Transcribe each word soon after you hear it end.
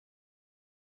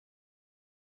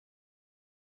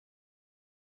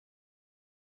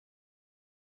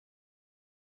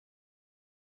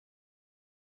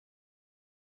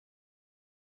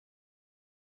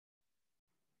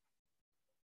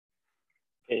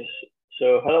Yes.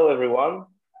 So hello everyone.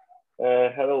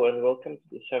 Hello and welcome to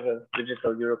the 7th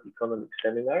Digital Europe Economic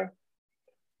Seminar.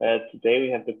 Today we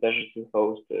have the pleasure to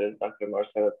host Dr.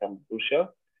 Marcella Tambuscio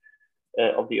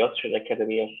of the Austrian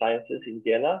Academy of Sciences in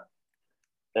Vienna.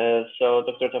 So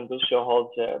Dr. Tambuscio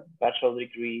holds a bachelor's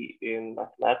degree in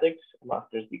mathematics, a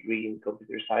master's degree in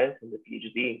computer science, and a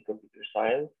PhD in computer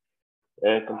science,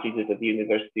 completed at the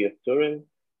University of Turin.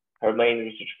 Her main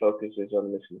research focus is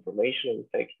on misinformation and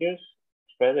fake news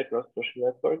spread across social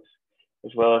networks,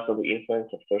 as well as on the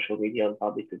influence of social media on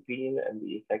public opinion and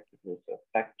the effectiveness of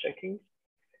fact-checking.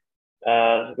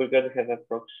 We're going to have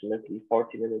approximately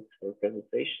 40 minutes for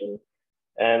presentation,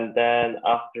 and then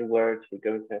afterwards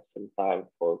we're going to have some time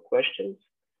for questions.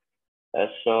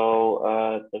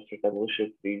 So Dr.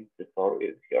 Tambuscio, please, the floor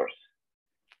is yours.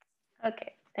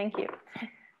 Okay, thank you.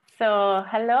 So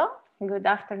hello, good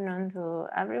afternoon to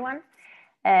everyone.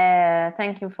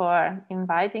 Thank you for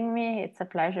inviting me. It's a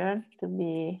pleasure to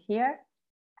be here.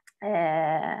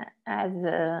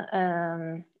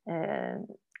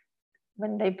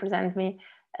 When they present me,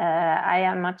 I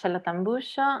am Marcella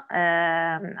Tambuscio.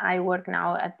 I work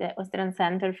now at the Austrian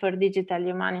Center for Digital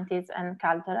Humanities and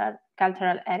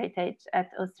Cultural Heritage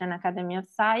at Austrian Academy of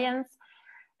Sciences.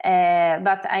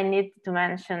 But I need to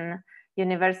mention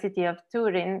University of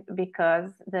Turin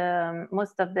because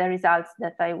most of the results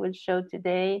that I will show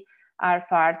today are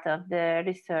part of the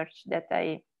research that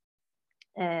I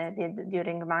did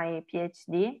during my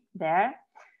PhD there.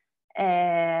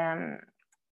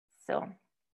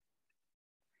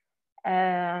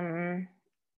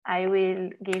 I will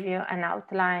give you an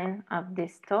outline of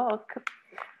this talk.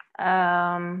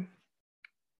 I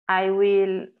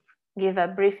will give a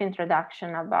brief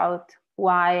introduction about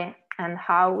why and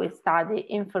how we study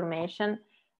information,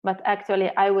 but actually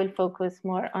I will focus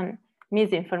more on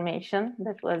misinformation.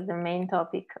 That was the main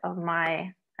topic of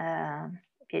my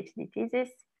PhD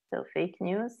thesis, so fake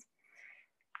news.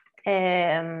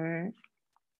 I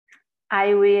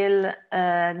will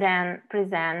then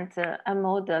present a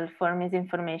model for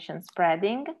misinformation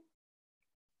spreading.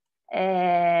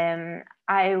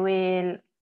 I will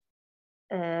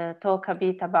talk a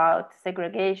bit about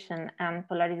segregation and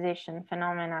polarization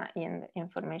phenomena in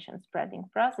information spreading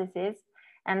processes,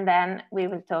 and then we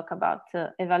will talk about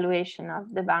evaluation of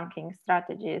debunking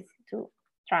strategies to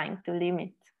trying to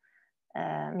limit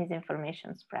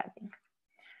misinformation spreading.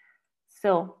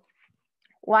 So,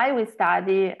 why we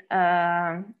study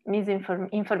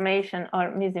information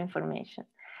or misinformation?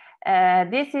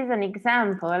 This is an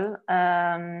example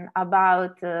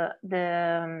about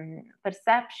the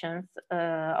perceptions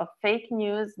of fake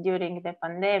news during the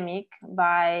pandemic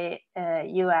by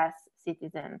US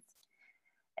citizens.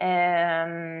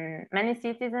 Many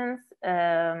citizens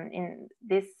in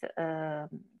this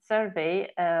survey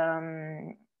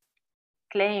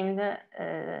claimed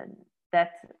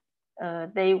that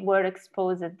they were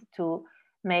exposed to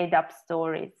made-up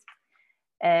stories.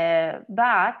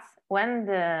 But when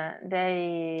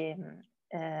they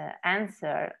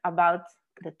answer about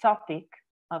the topic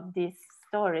of these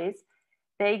stories,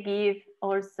 they give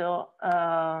also,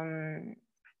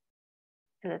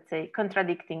 let's say,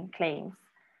 contradicting claims.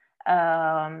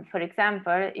 For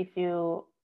example, if you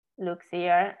look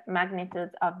here,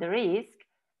 magnitude of the risk,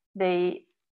 they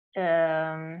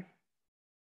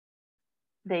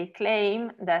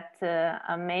claim that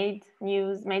a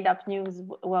made-up news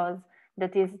was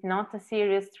that is not a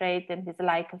serious trait and is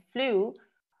like a flu,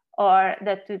 or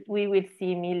that we will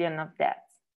see millions of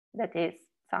deaths. That is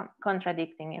some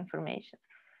contradicting information.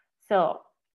 So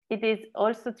it is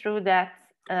also true that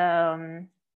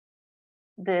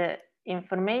the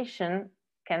information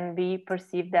can be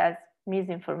perceived as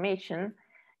misinformation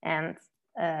and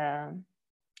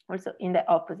also in the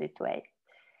opposite way.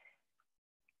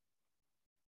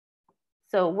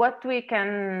 So what we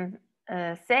can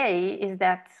say is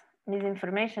that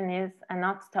misinformation is a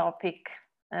hot topic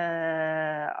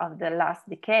of the last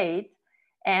decade,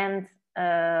 and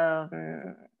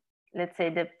let's say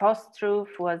the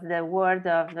post-truth was the word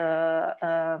of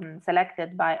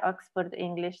selected by Oxford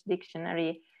English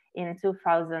Dictionary in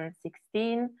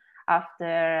 2016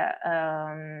 after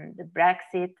the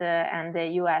Brexit and the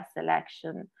US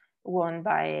election won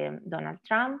by Donald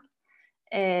Trump.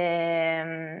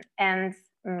 And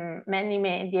many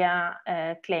media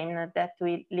claim that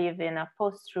we live in a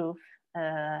post-truth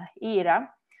era.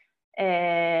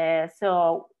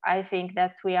 So I think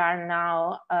that we are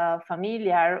now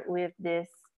familiar with this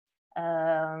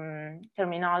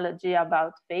terminology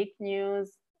about fake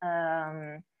news,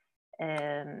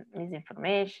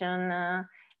 misinformation,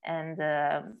 and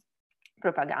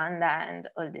propaganda and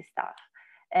all this stuff.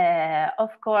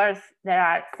 Of course, there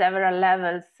are several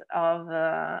levels of,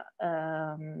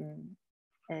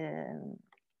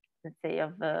 let's say,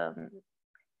 of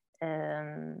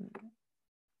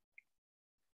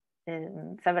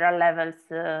several levels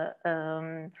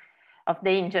of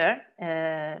danger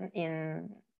in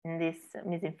this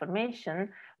misinformation,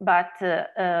 but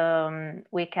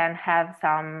we can have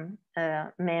some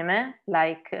meme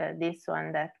like this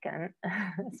one that can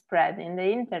spread in the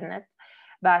internet.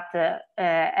 But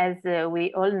as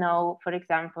we all know, for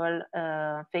example,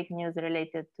 fake news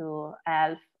related to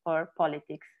health or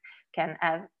politics can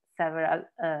have several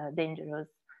dangerous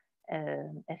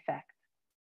effects.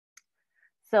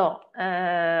 So,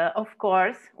 of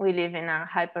course, we live in a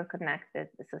hyper-connected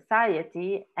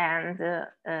society, and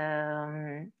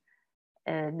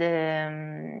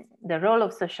the role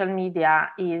of social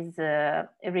media is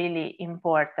really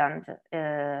important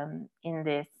in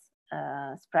this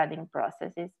spreading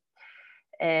processes.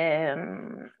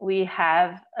 We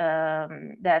have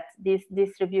that these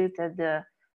distributed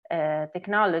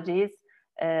technologies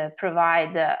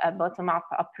provide a bottom-up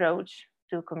approach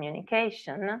to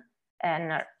communication,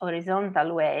 an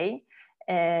horizontal way,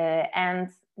 and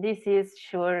this is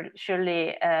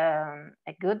surely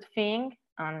a good thing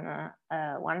on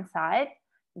one side,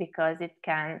 because it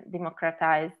can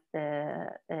democratize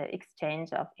the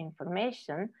exchange of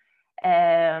information,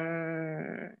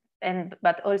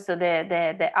 but also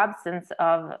the absence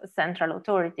of central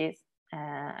authorities,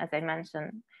 as I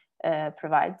mentioned,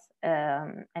 provides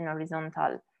an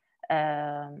horizontal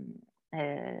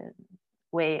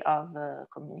way of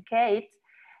communicate.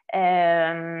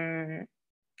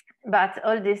 But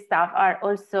all this stuff are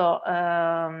also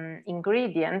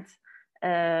ingredients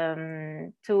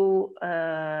to,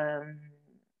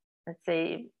 let's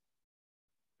say,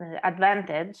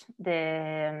 advantage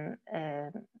the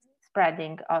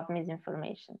spreading of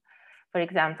misinformation. For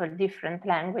example, different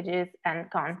languages and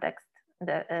context,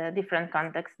 the different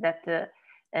contexts that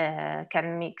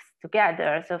can mix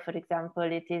together. So, for example,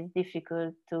 it is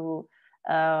difficult to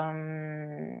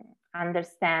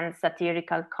understand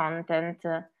satirical content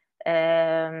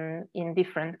in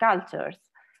different cultures.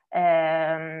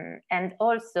 And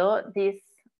also this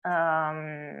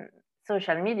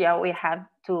social media, we have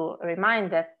to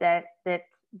remind that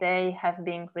they have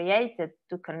been created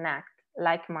to connect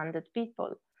like-minded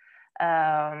people.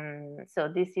 So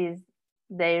this is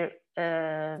their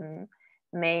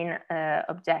main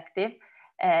objective.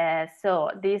 So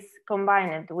this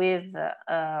combined with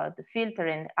the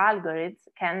filtering algorithms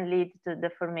can lead to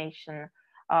the formation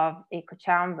of echo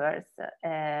chambers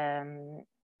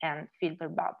and filter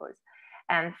bubbles.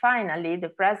 And finally, the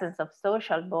presence of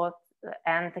social bots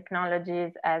and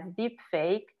technologies as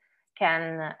deepfake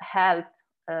can help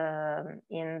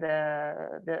in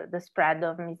the spread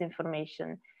of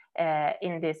misinformation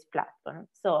in this platform.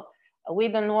 So we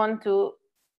don't want to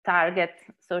target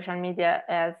social media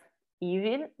as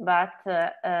evil, but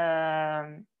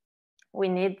we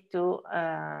need to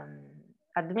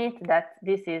admit that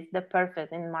this is the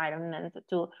perfect environment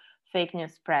to fake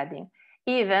news spreading,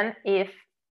 even if,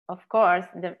 of course,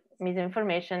 the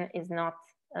misinformation is not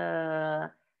a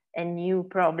new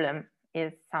problem,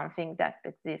 is something that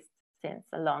exists since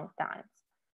a long time.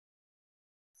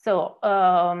 So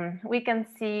we can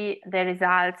see the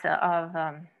results of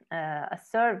a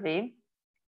survey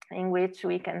in which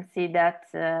we can see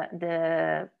that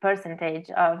the percentage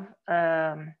of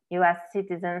US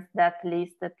citizens that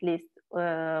list at least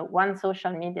one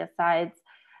social media site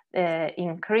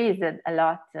increased a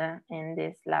lot in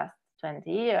these last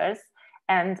 20 years.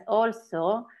 And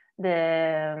also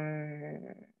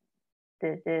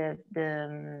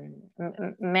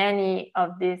many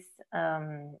of these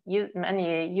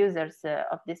many users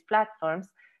of these platforms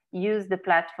use the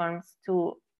platforms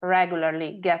to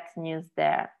regularly get news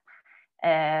there.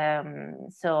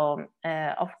 So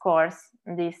of course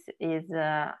this is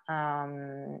a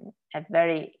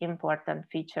very important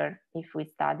feature if we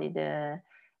study the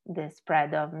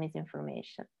spread of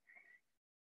misinformation.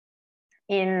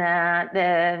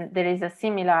 There is a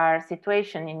similar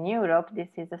situation in Europe.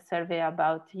 This is a survey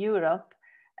about Europe.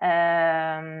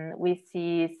 We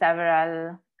see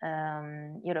several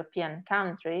European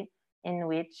countries in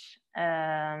which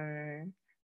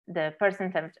the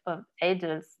percentage of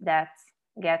adults that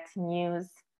get news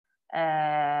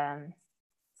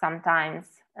sometimes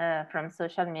from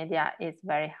social media is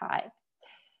very high.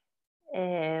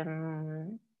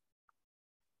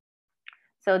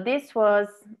 So this was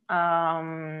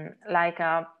like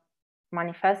a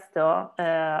manifesto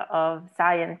of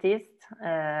scientists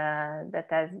that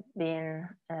has been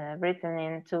written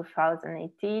in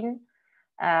 2018.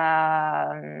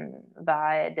 by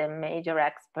the major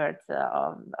experts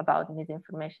about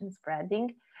misinformation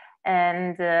spreading.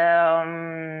 And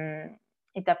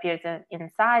it appears in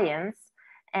Science,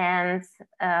 and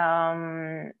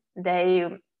they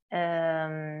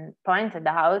pointed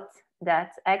out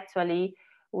that actually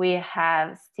we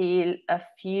have still a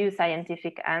few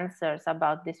scientific answers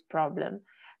about this problem.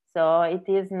 So it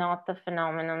is not a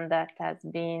phenomenon that has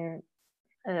been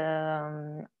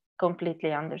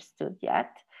completely understood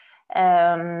yet.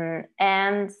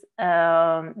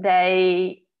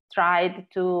 They tried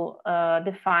to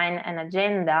define an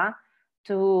agenda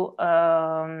to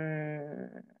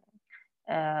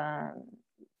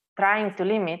trying to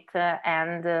limit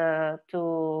and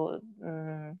to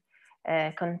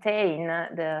contain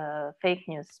the fake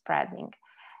news spreading.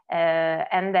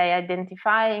 And they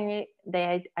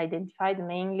identified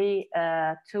mainly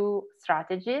two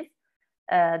strategies.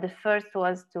 The first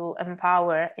was to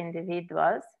empower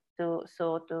individuals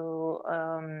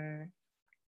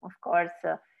of course,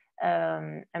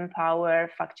 empower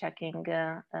fact-checking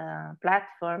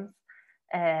platforms.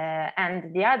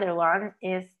 And the other one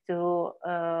is to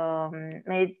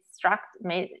make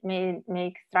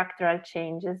structural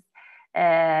changes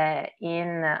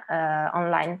in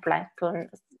online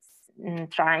platforms,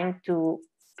 trying to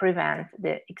prevent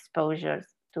the exposures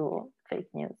to fake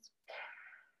news.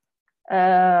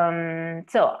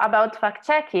 So about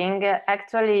fact-checking,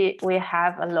 actually we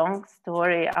have a long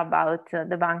story about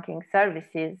debunking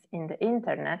services in the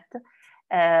internet.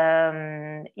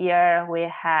 Here we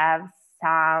have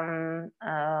some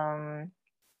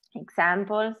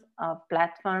examples of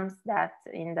platforms that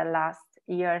in the last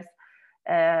years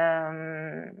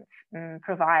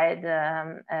provide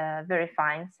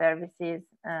verifying services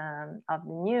of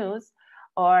the news,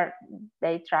 or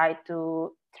they try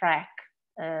to track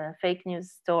fake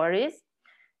news stories.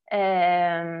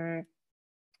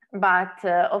 But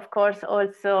of course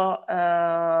also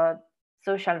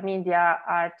social media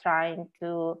are trying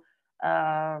to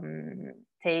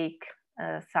take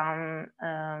some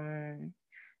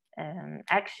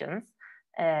actions,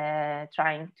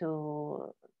 trying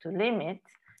to limit.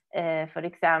 For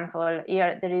example,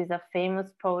 here there is a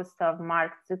famous post of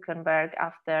Mark Zuckerberg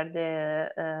after the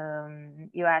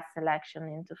US election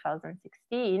in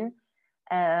 2016.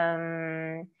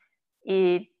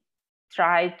 He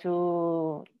tried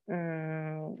to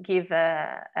give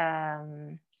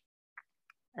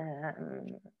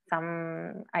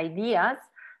some ideas,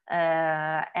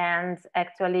 and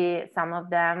actually some of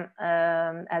them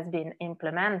has been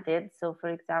implemented. So for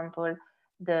example,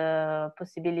 the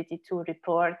possibility to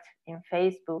report in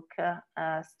Facebook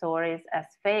stories as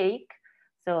fake.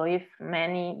 So if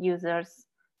many users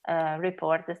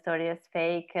report the story as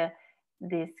fake,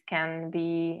 this can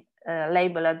be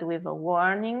labeled with a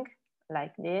warning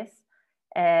like this,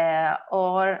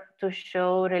 or to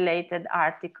show related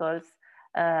articles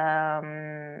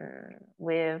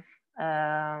with,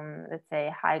 let's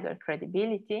say, higher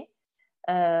credibility.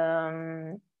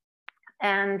 So,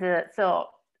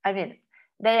 I mean,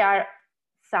 there are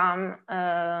some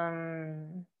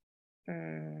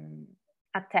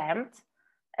attempts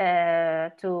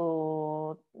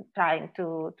to trying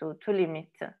to limit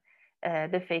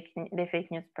the fake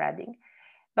news spreading.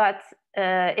 But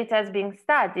it has been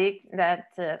studied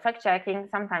that fact-checking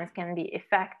sometimes can be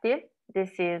effective.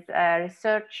 This is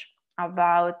research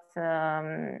about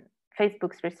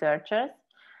Facebook's researchers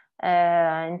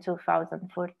in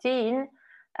 2014.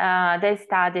 They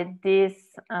studied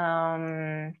this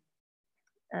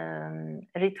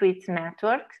retweet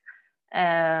network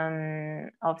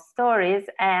of stories,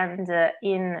 and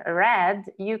in red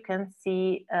you can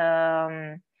see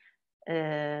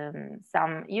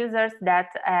some users that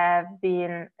have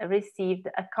been received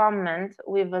a comment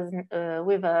with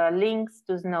links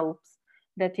to Snopes,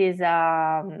 that is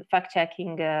a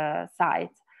fact-checking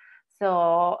site.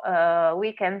 So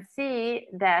we can see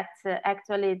that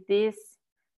actually these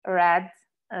red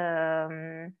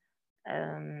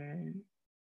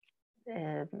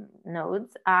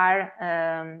nodes are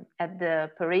at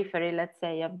the periphery, let's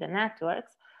say, of the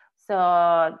networks.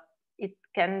 So it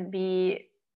can be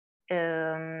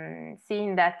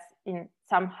seen that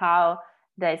somehow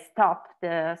they stop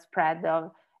the spread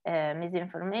of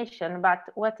misinformation. But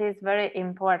what is very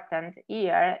important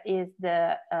here is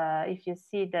if you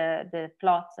see the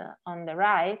plot on the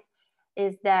right,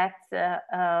 is that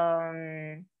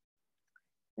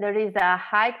there is a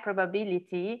high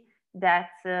probability that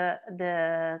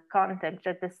the content,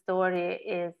 that the story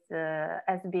is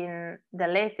has been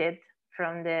deleted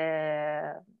from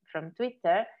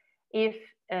Twitter if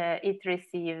it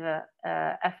receives a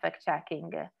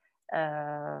fact-checking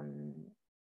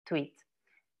tweet.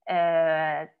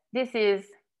 This is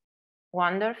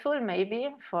wonderful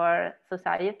maybe for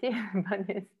society, but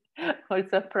it's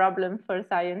also a problem for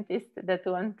scientists that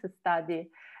want to study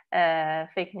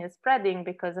fake news spreading,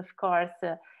 because of course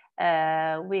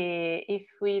if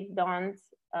we don't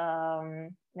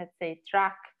let's say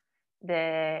track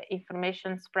the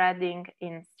information spreading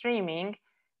in streaming,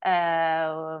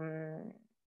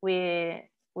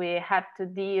 we have to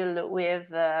deal with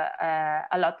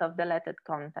a lot of deleted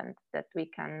content that we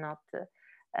cannot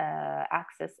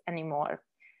access anymore.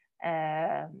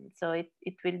 So it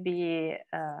will be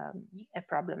a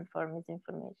problem for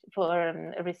misinformation, for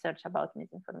research about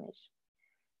misinformation.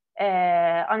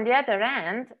 On the other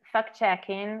hand,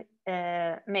 fact-checking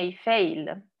may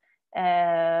fail.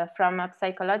 From a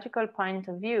psychological point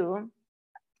of view,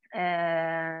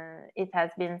 it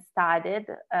has been studied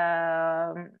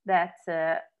that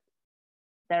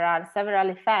there are several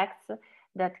effects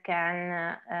that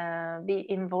can be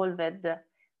involved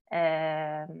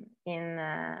in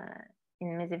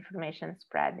misinformation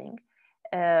spreading.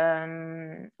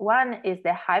 One is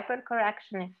the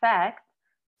hypercorrection effect.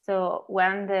 So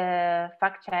when the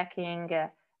fact-checking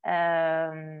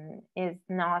is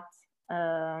not,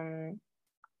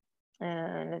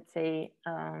 let's say,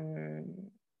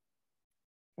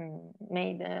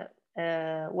 made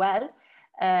well,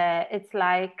 it's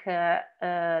like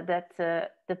that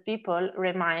the people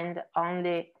remind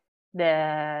only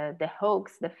the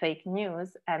hoax, the fake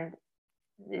news, and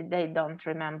they don't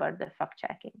remember the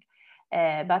fact-checking.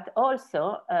 But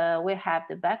also we have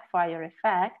the backfire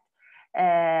effect.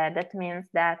 That means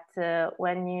that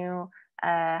when you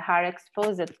are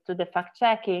exposed to the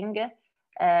fact-checking,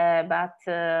 but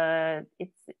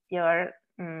it's your,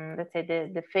 let's say,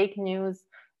 the fake news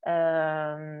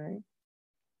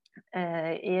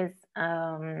is,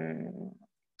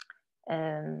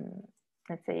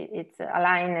 let's say, it's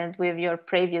aligned with your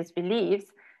previous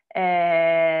beliefs,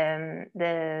 the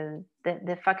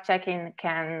fact-checking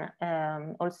can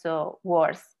also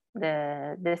worsen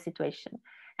the situation.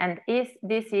 And if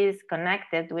this is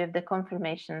connected with the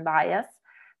confirmation bias,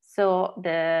 so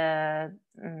the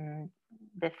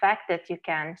fact that you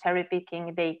can cherry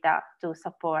picking data to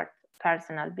support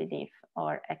personal belief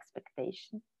or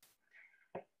expectation.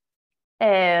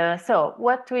 So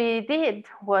what we did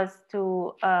was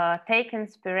to take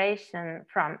inspiration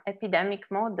from epidemic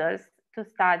models to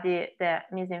study the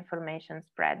misinformation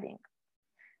spreading.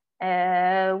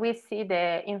 We see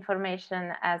the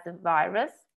information as a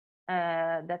virus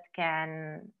that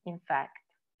can infect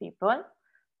people.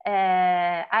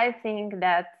 I think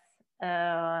that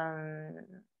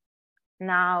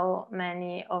now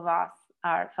many of us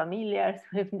are familiar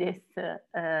with these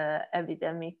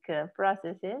epidemic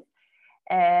processes.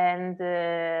 And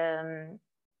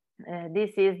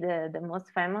this is the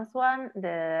most famous one,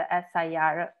 the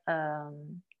SIR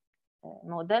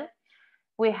model.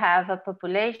 We have a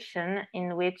population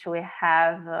in which we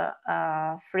have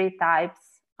three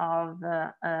types of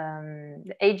the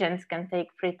agents can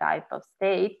take three types of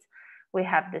states. We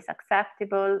have the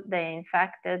susceptible, the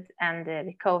infected, and the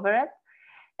recovered.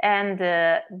 And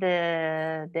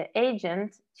the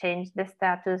agent changed the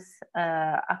status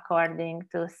according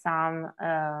to some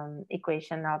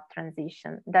equation of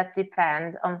transition that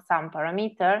depend on some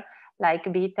parameter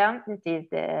like beta, it is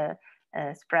the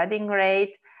spreading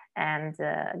rate, and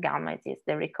gamma, it is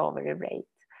the recovery rate.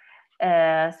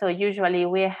 So usually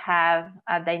we have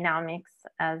a dynamics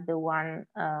as the one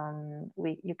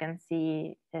you can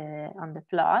see on the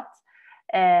plot,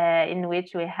 in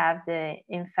which we have the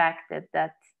infected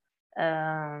that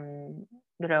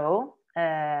grow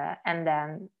and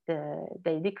then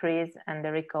they decrease, and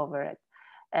the recovered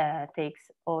takes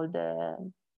all the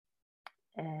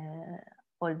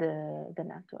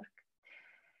network.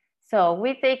 So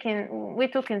we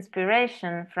took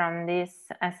inspiration from this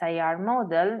SIR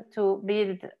model to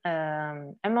build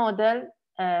a model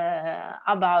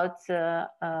about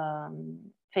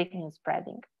fake news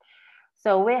spreading.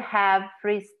 So we have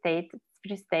three states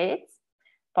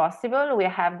possible. We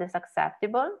have the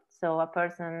susceptible, so a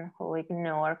person who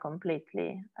ignores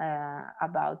completely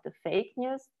about the fake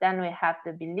news. Then we have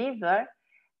the believer,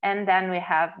 and then we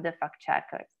have the fact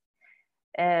checkers.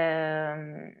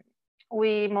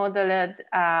 We modeled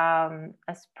a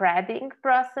spreading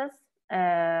process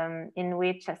in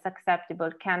which a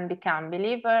susceptible can become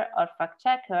believer or fact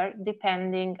checker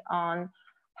depending on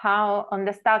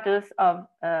the status of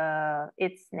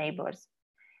its neighbors.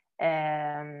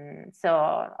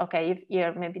 So, okay,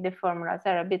 here maybe the formulas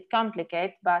are a bit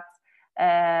complicated, but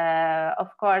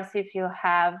of course, if you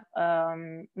have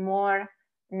more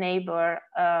neighbors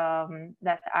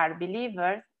that are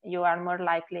believers, you are more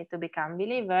likely to become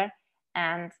believer,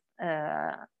 and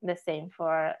the same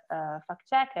for fact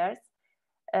checkers.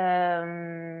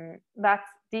 But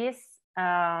this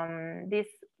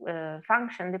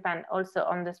function depends also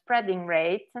on the spreading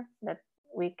rate, that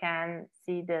we can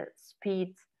see the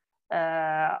speed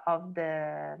of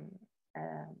the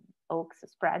hoax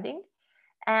spreading,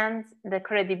 and the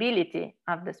credibility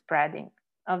of the spreading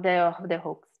of the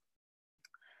hoax.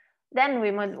 Then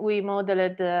we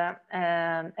modeled a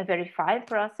verified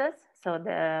process, so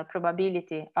the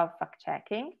probability of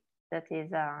fact-checking, that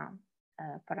is a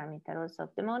parameter also of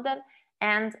the model,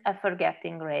 and a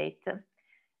forgetting rate.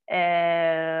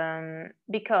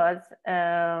 Because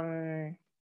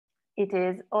it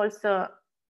is also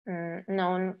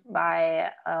known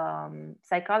by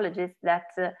psychologists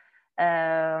that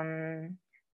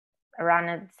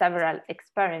ran several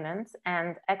experiments,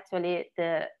 and actually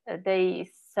they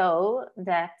saw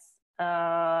that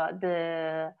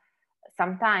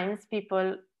sometimes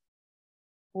people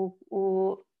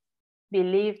who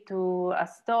believe to a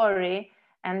story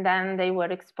and then they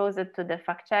were exposed to the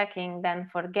fact-checking, then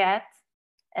forget,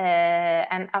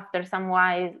 and after some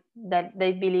while that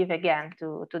they believe again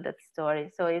to that story.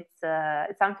 So it's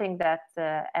something that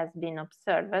has been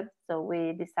observed. So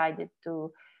we decided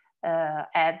to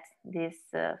add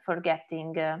this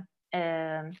forgetting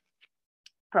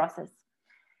process.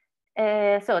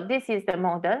 So this is the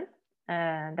model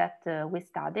that we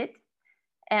studied,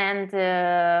 and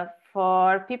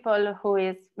for people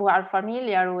who are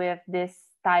familiar with this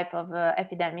type of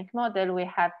epidemic model, we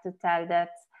have to tell that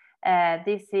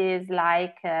this is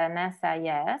like an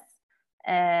SIS,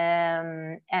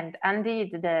 and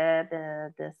indeed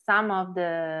the sum of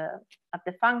the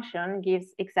function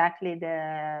gives exactly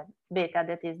the beta,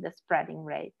 that is the spreading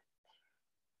rate.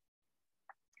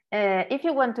 If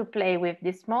you want to play with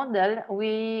this model,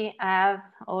 we have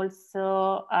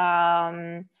also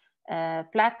a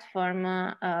platform,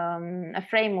 a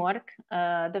framework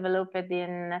developed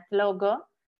in NetLogo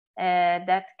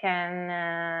that can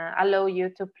allow you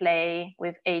to play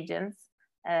with agents.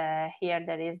 Here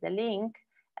there is the link.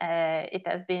 It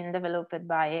has been developed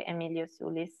by Emilio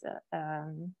Sulis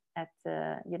at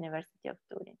the University of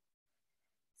Turin.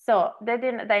 So the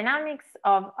dynamics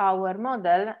of our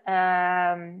model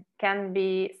can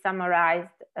be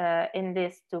summarized in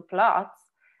these two plots.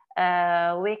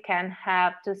 We can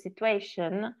have two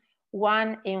situations,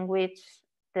 one in which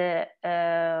the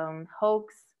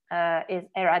hoax is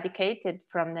eradicated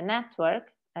from the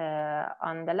network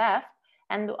on the left,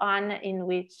 and one in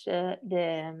which the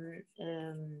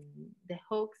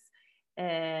hoax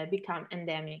become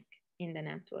endemic in the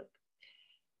network.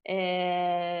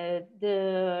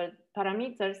 The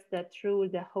parameters that rule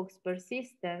the hoax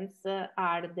persistence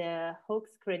are the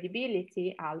hoax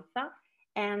credibility alpha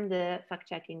and the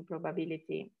fact-checking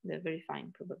probability, the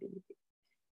verifying probability.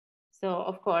 So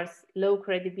of course, low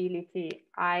credibility,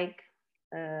 high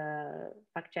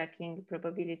fact-checking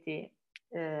probability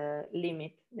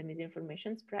limit the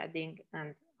misinformation spreading,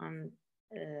 and on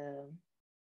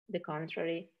the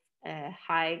contrary,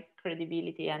 high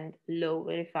credibility and low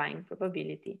verifying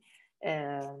probability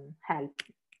help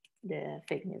the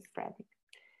fake news spreading.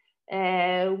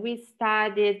 We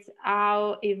studied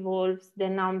how evolves the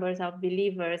numbers of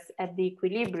believers at the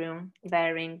equilibrium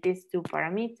varying these two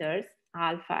parameters,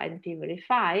 alpha and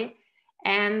p-verify,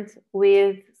 and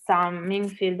with some mean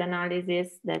field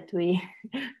analysis that we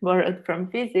borrowed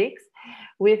from physics,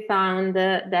 we found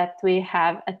that we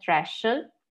have a threshold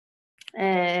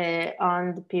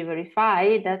on the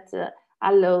p-verify that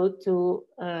allow to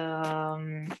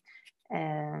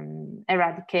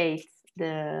eradicate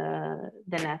the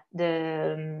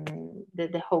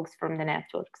hoax from the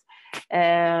networks.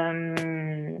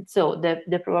 So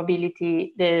the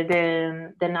probability,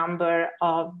 the number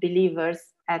of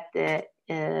believers at the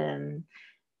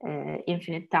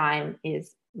infinite time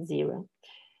is 0.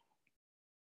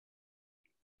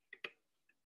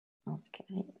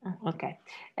 Okay.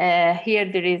 Here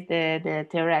there is the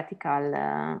theoretical,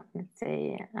 let's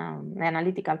say,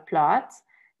 analytical plot,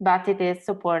 but it is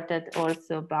supported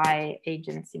also by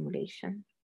agent simulation.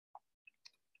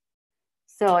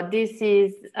 So this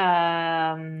is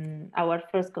our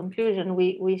first conclusion.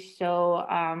 We show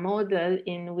a model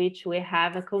in which we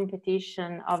have a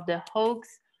competition of the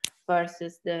hoax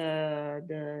versus the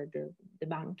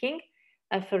debunking,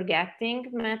 a forgetting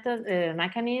method,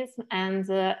 mechanism, and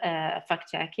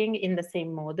fact-checking in the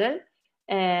same model.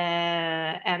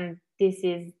 And this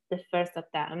is the first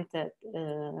attempt at,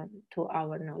 to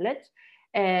our knowledge.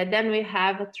 Then we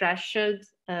have a threshold.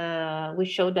 We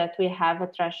show that we have a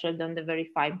threshold on the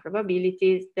verified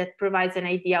probabilities that provides an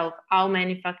idea of how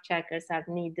many fact checkers are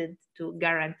needed to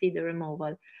guarantee the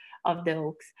removal of the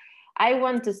hoax. I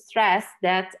want to stress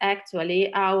that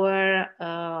actually our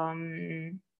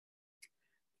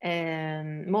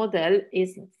model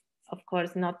is, of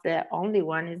course, not the only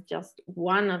one, it's just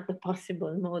one of the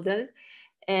possible models.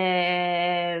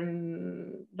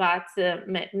 But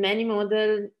many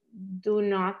models do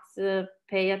not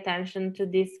pay attention to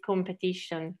this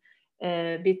competition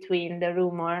between the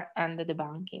rumor and the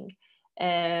debunking.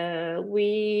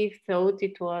 We thought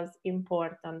it was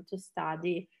important to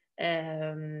study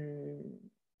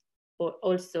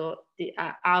also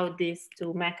how these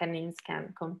two mechanisms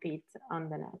can compete on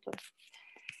the network.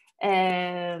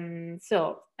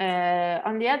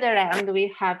 On the other hand,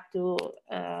 we have to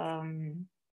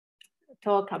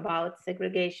talk about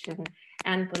segregation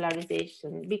and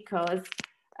polarization because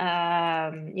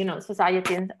you know,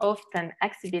 societies often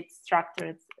exhibit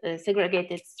structures,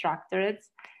 segregated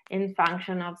structures in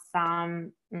function of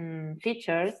some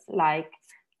features like,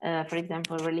 for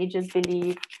example, religious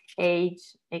belief,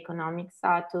 age, economic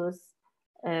status,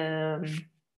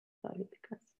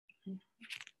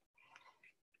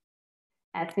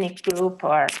 ethnic group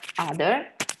or other.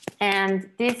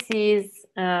 And this is,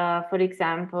 for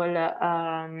example,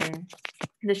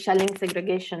 the Schelling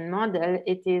segregation model.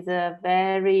 It is a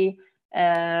very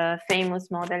famous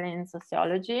model in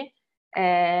sociology.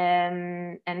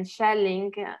 And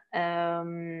Schelling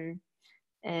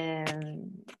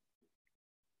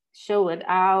showed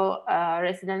how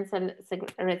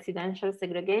residential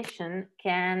segregation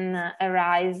can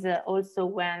arise also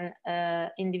when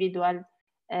involved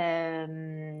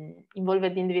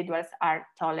individuals are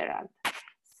tolerant.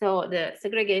 So the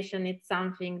segregation is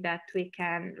something that we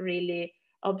can really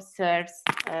observe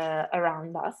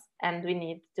around us, and we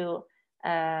need to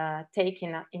take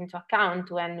into account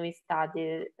when we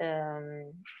study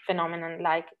phenomena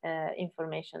like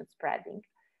information spreading.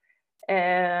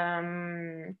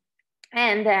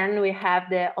 And then we have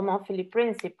the homophily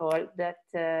principle, that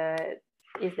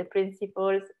is the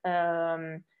principles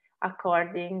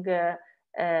according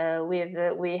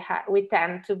we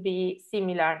tend to be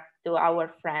similar to our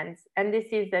friends, and this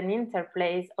is an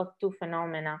interplay of two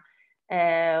phenomena.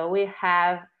 We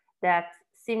have that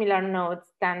similar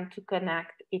nodes tend to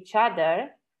connect each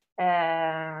other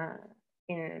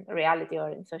in reality or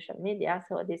in social media,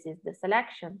 so this is the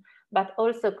selection, but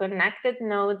also connected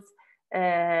nodes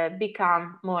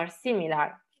become more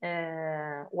similar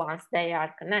once they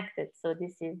are connected, so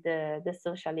this is the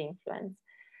social influence.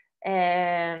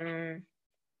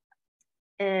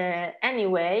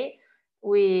 Anyway,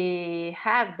 we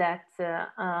have that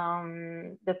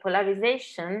the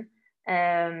polarization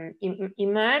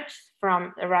emerged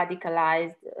from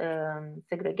radicalized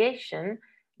segregation,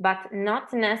 but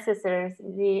not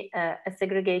necessarily a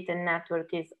segregated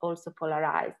network is also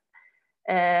polarized.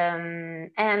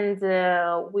 And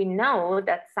we know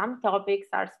that some topics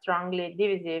are strongly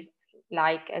divisive,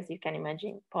 like, as you can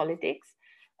imagine, politics,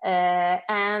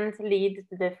 and lead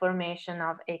to the formation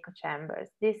of echo chambers.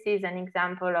 This is an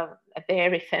example of a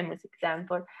very famous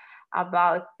example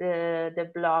about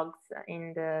the blogs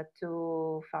in the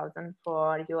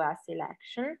 2004 US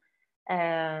election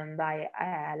by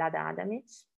Lada Adamic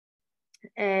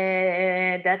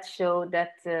that showed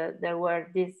that there were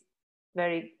this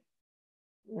very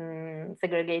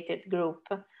segregated group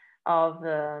of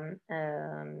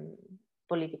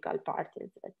political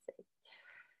parties, let's say.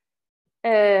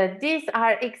 These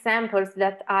are examples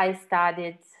that I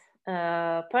studied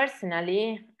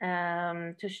personally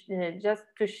just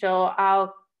to show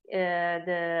how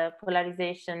the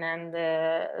polarization and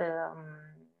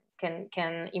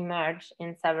can emerge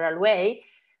in several ways.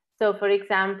 So, for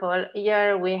example,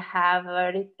 here we have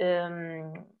a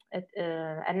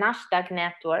hashtag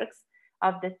networks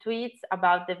of the tweets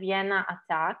about the Vienna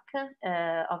attack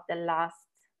of the last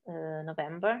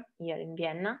November here in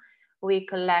Vienna. We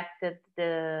collected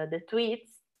the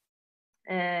tweets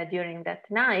during that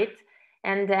night,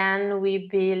 and then we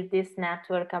built this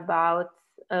network about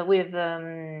with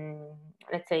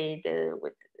let's say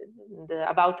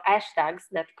about hashtags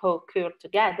that co-occur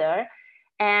together,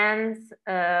 and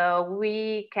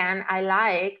we can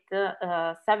highlight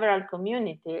several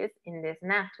communities in this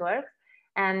network.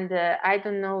 And I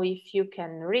don't know if you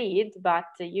can read, but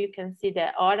you can see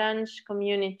the orange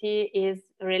community is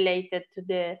related to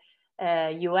the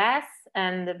US,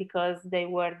 and because they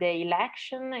were the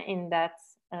election in that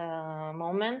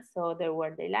moment, so there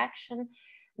were the election.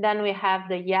 Then we have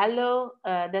the yellow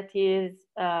that is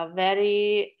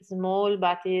very small,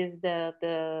 but is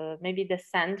the maybe the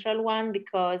central one,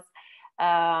 because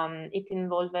it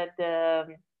involved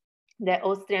the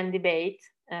Austrian debate,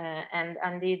 and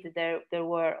indeed there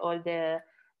were all the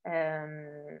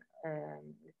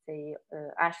let's say,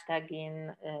 hashtag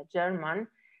in German,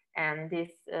 and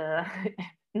this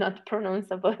not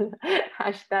pronounceable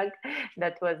hashtag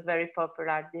that was very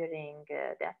popular during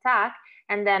the attack.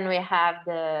 And then we have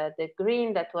the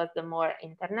green that was the more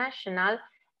international,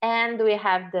 and we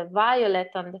have the violet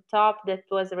on the top that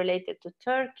was related to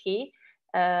Turkey,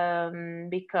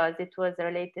 because it was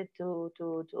related to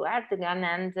Erdogan,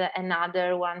 and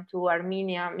another one to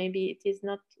Armenia. Maybe it is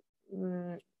not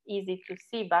easy to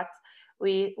see, but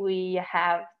we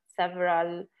have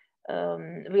several,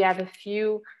 we have a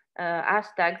few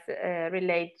hashtags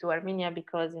related to Armenia,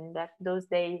 because in those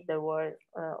days there were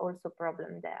also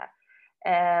problem there.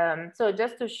 So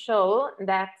just to show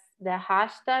that the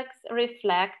hashtags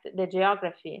reflect the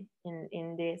geography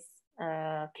in this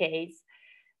case.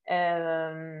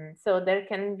 So there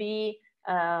can be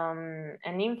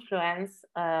an influence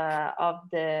of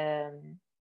the,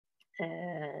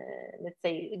 let's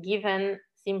say, given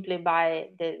simply by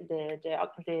the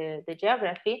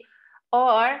geography,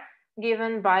 or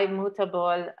given by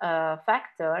mutable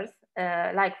factors.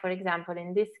 Like, for example,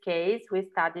 in this case, we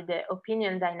studied the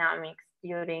opinion dynamics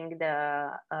during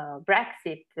the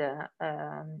Brexit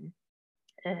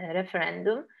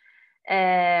referendum.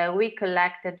 We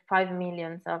collected 5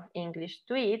 million of English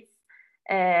tweets,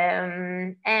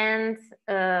 and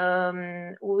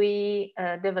we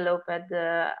developed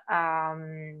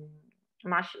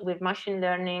with machine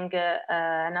learning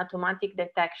an automatic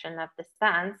detection of the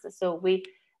stance. So we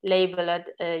labeled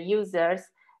users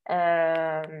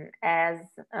as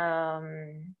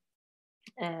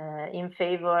in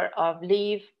favor of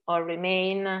leave or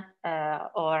remain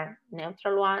or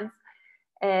neutral ones.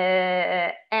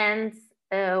 And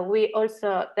we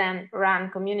also then ran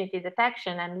community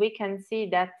detection, and we can see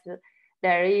that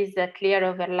there is a clear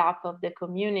overlap of the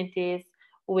communities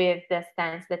with the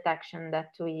stance detection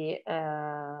that we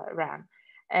ran.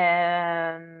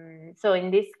 So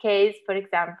in this case, for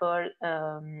example,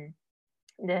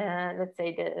 let's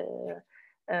say the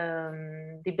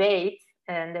debate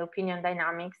and the opinion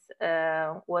dynamics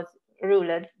was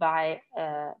ruled by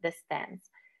the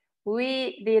stance.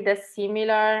 We did a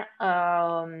similar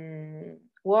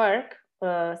work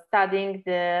studying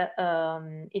the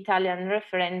Italian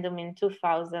referendum in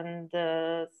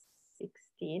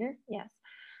 2016, yes,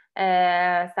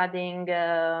 studying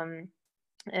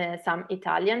some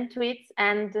Italian tweets.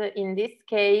 And in this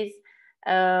case,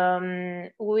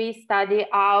 we study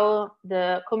how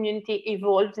the community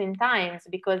evolves in times,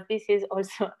 because this is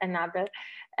also another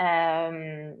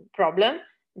problem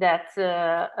that,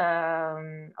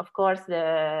 of course,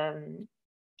 the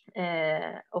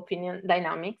opinion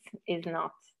dynamics is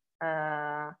not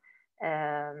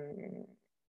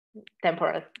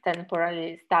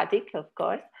temporally static, of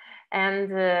course,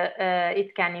 and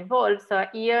it can evolve. So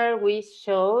here we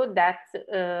show that,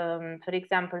 for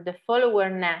example, the follower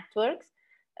networks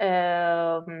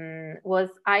was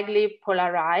highly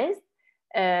polarized,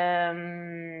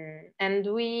 and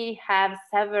we have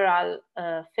several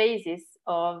phases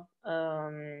of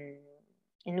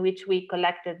in which we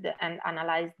collected and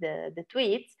analyzed the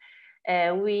tweets.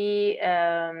 We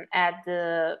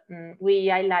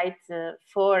highlight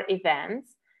 4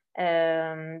 events.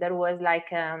 There was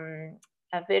like a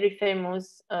very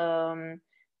famous article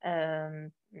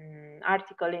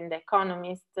in The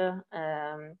Economist that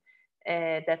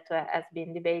has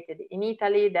been debated in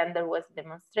Italy. Then there was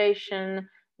demonstration.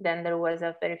 Then there was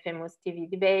a very famous TV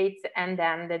debate, and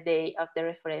then the day of the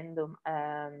referendum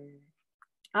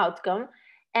outcome.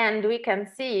 And we can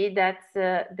see that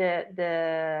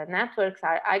the networks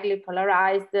are highly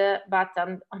polarized, but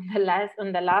on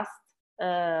the last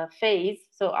phase,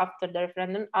 so after the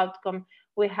referendum outcome,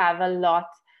 we have a lot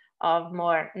of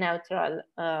more neutral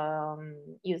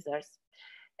users.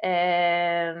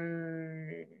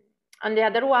 On the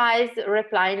otherwise,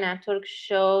 reply networks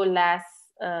show less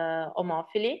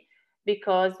homophily,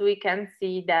 because we can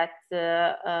see that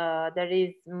there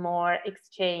is more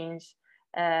exchange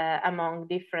among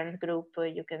different groups.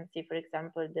 You can see, for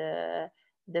example, the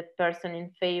person in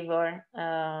favor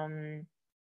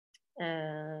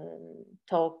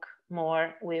talk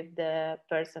more with the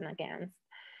person against,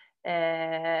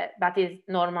 but it's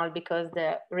normal because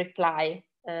the reply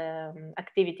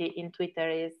activity in Twitter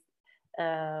is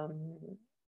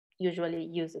usually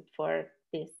used for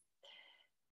this.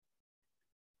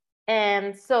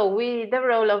 And so the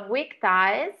role of weak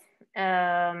ties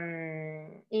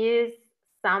is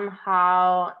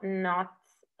somehow not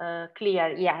clear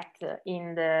yet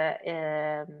in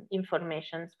the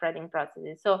information spreading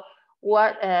processes. So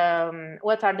what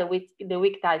are the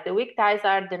weak ties? The weak ties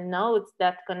are the nodes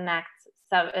that connect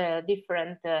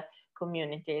different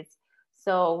communities.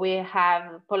 So we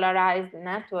have polarized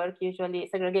network, usually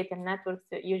segregated networks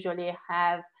usually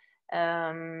have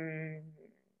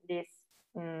this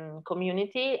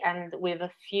community and with a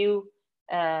few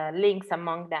links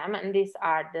among them, and these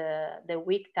are the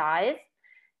weak ties.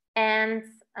 And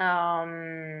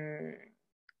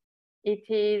it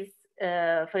is,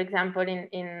 for example,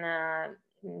 in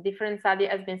different study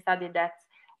has been studied that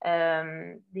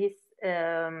these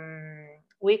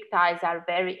weak ties are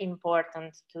very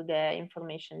important to the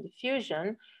information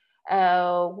diffusion.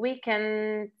 We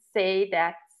can say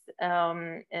that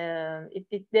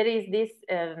there is this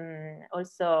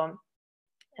also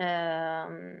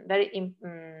very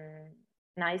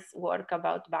nice work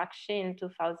about Bakshi in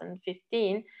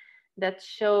 2015 that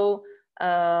show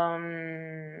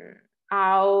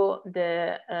how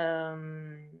the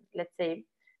let's say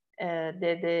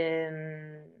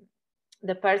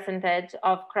the percentage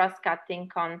of cross-cutting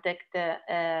contact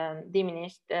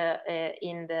diminished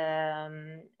in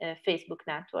the Facebook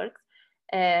networks.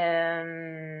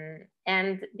 And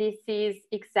this is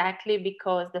exactly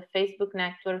because the Facebook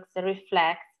networks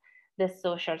reflect the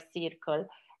social circle.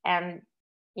 And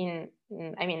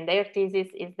their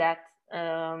thesis is that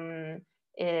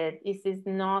this is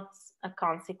not a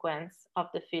consequence of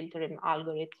the filtering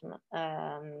algorithm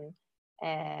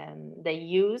they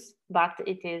use, but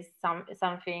it is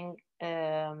something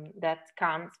that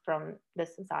comes from the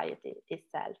society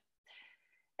itself.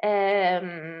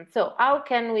 So how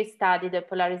can we study the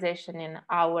polarization in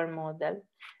our model?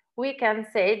 We can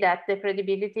say that the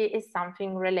credibility is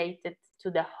something related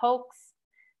to the hoax.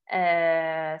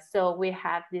 So we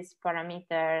have this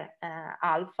parameter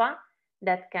alpha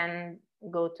that can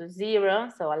go to 0,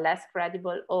 so a less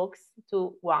credible hoax,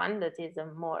 to 1, that is a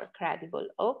more credible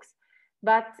hoax.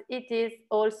 But it is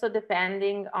also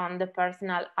depending on the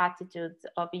personal attitudes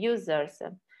of users.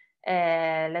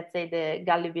 Let's say the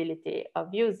gullibility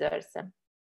of users,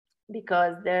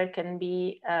 because there can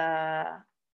be a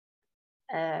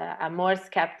more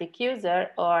skeptic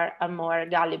user or a more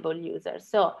gullible user.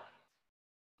 So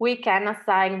we can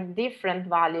assign different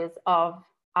values of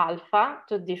alpha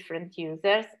to different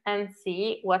users and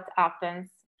see what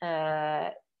happens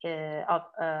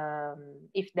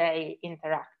if they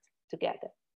interact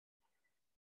together.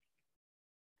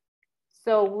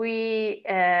 So we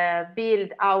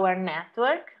build our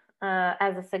network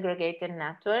as a segregated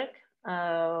network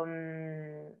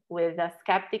with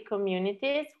skeptic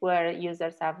communities where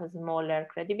users have a smaller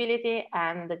credibility,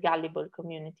 and the gullible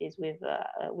communities with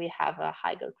we have a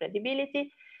higher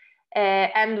credibility.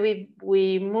 And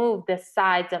we move the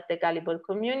size of the gullible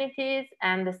communities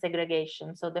and the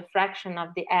segregation, so the fraction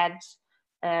of the edge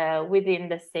within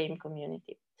the same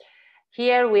community.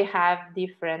 Here we have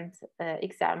different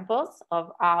examples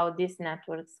of how these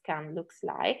networks can look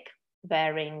like,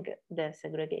 varying the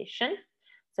segregation.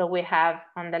 So we have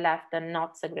on the left a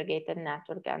not segregated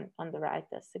network and on the right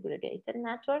a segregated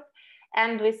network.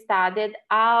 And we studied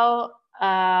how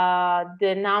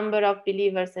the number of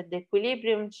believers at the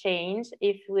equilibrium change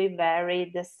if we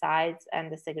vary the size and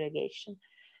the segregation.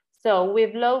 So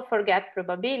with low forget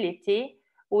probability,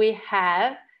 we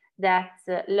have that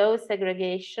low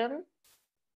segregation,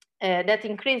 that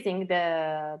increasing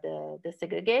the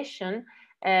segregation,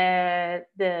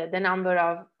 the number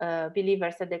of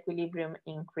believers at the equilibrium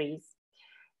increase.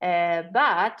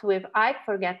 But with high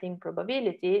forgetting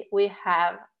probability, we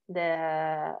have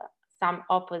some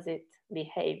opposite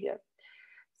behavior.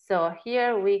 So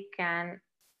here we can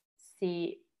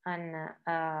see an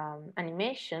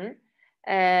animation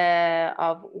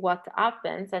of what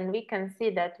happens, and we can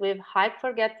see that with high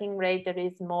forgetting rate there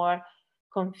is more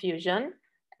confusion.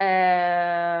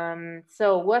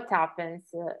 So what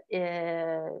happens?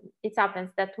 It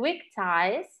happens that weak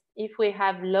ties, if we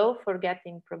have low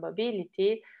forgetting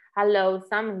probability, allow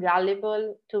some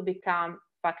gullible to become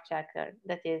fact checker.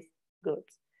 That is good.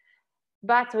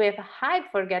 But with high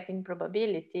forgetting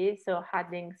probability, so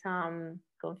adding some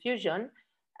confusion,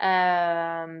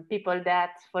 people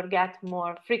that forget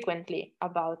more frequently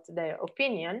about their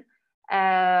opinion,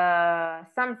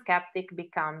 some skeptic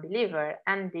become believer,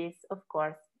 and this, of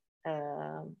course,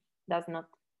 does not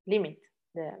limit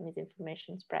the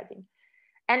misinformation spreading.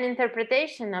 An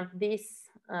interpretation of this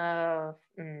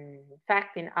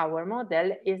fact in our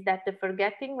model is that the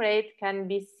forgetting rate can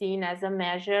be seen as a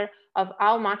measure of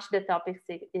how much the topic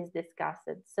is discussed.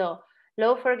 So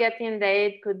low forgetting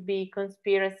rate could be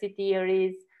conspiracy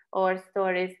theories or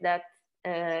stories that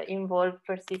involve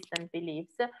persistent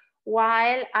beliefs,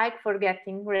 while high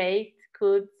forgetting rate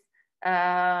could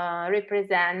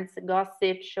represents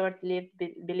gossip, short-lived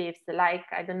beliefs, like,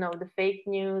 I don't know, the fake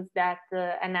news that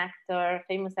an actor,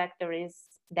 famous actor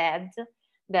is dead,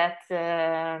 that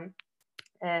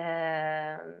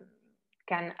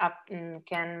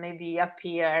can maybe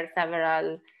appear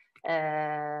several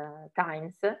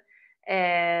times.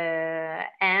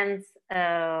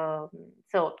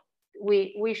 So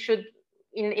we should,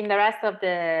 in the rest of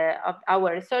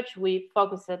our research, we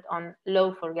focused on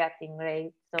low forgetting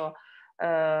rate, so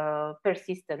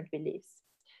persistent beliefs.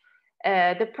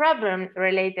 The problem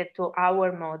related to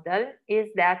our model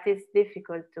is that it's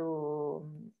difficult to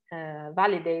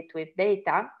validate with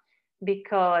data,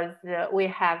 because we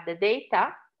have the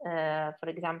data, for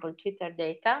example, Twitter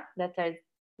data,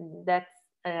 that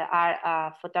are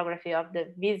a photography of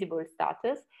the visible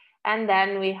status, and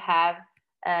then we have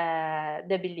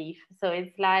the belief. So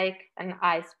it's like an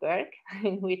iceberg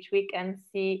in which we can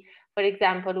see, for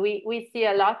example, we see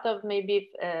a lot of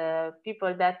maybe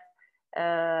people that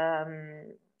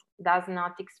do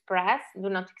not express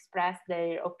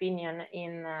their opinion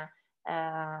in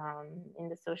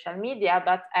the social media,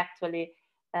 but actually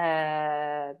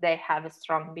they have a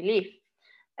strong belief.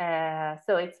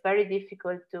 So it's very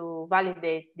difficult to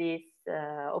validate these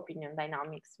opinion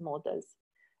dynamics models.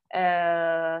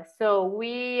 So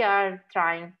we are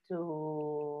trying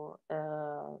to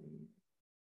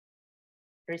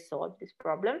resolve this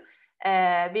problem,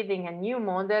 building a new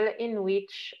model in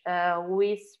which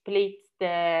we split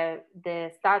the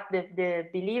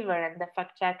believer and the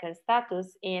fact checker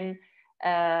status in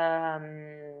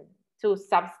two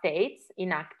substates,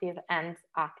 inactive and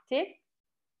active.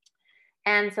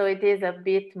 And so it is a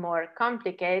bit more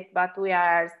complicated, but we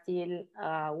are still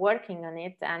working on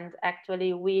it. And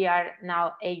actually we are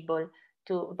now able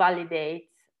to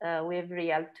validate with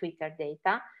real Twitter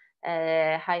data.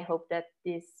 I hope that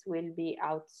this will be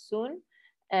out soon.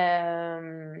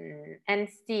 And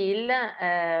still,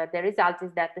 the result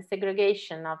is that the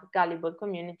segregation of gullible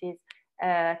communities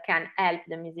can help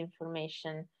the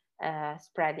misinformation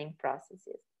spreading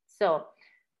processes. So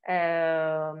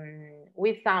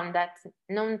we found that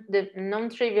the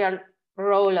non-trivial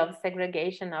role of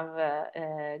segregation of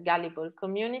gullible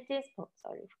communities,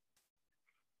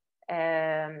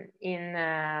 in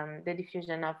the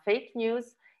diffusion of fake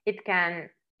news, it can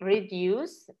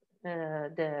reduce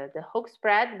the hoax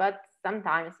spread, but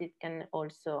sometimes it can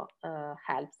also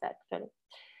help actually.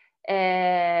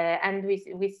 And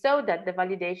we saw that the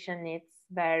validation is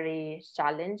very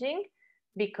challenging,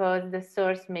 because the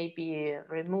source may be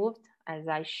removed, as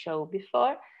I showed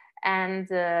before, and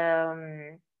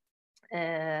the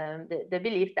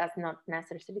belief does not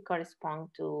necessarily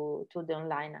correspond to the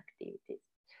online activities.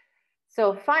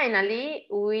 So finally,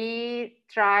 we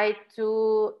try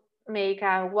to make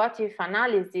a what-if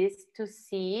analysis to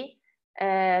see,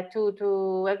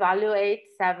 to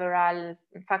evaluate several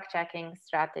fact-checking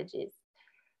strategies.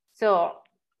 So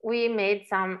we made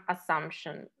some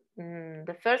assumptions.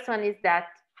 The first one is that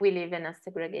we live in a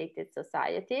segregated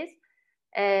societies.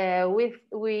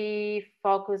 We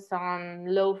focus on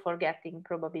low forgetting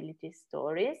probability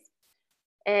stories.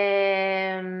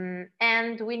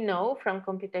 And we know from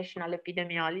computational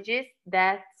epidemiologists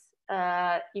that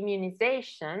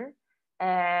immunization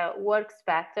works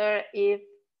better if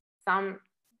some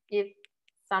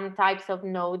types of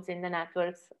nodes in the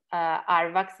networks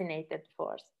are vaccinated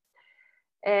first.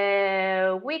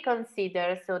 We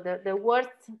consider, so the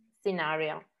worst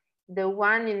scenario, the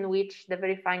one in which the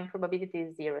verifying probability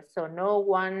is 0, so no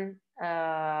one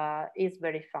is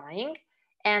verifying,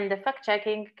 and the fact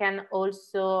checking can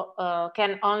also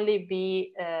can only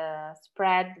be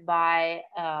spread by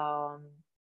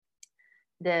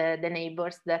the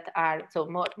neighbors that are, so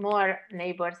more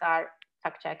neighbors are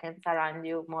fact checkers around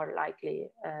you, more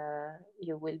likely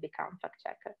you will become fact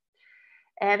checker.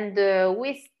 And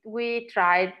we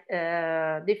tried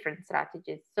different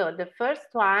strategies. So the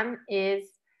first one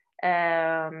is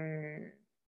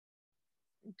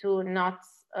do not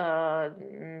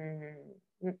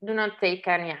take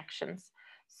any actions.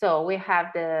 So we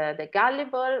have the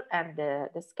gullible and the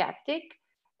skeptic.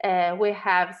 We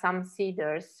have some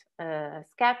seeders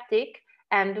skeptic,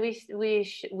 and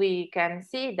we can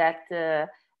see that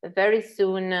very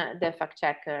soon the fact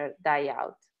checker die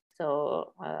out.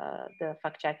 So the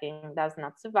fact checking does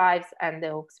not survive and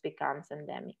the hoax becomes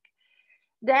endemic.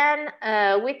 Then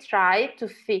we try to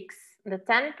fix the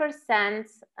 10%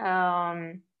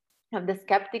 of the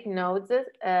skeptic nodes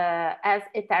as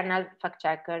eternal fact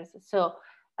checkers. So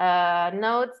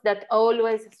nodes that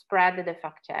always spread the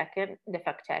fact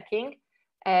checking.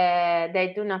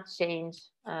 They do not change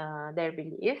their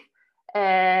belief.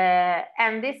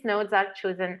 And these nodes are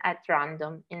chosen at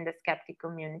random in the skeptic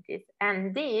communities.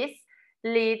 And this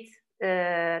leads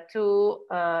to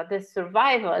the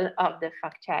survival of the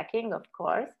fact checking, of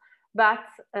course, but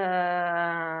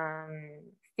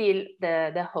still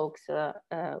the hoax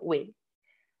will.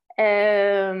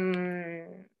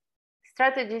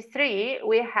 Strategy 3,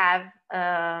 we have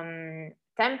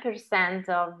 10%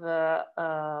 of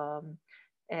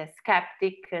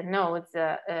skeptic nodes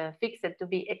fixed to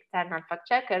be external fact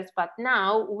checkers, but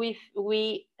now we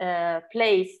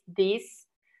place these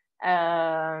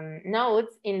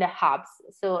nodes in the hubs,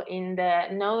 so in the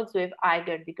nodes with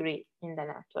higher degree in the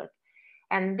network.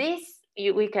 And this,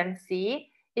 we can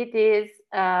see, it is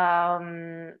a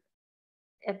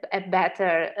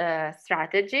better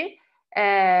strategy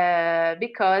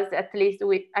because at least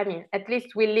we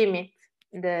limit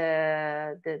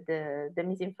the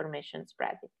misinformation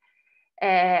spreading.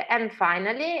 And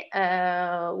finally,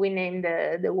 we named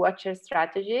the watcher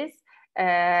strategies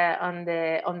on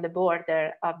the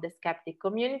border of the skeptic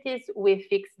communities. We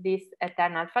fix this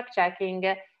eternal fact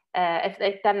checking,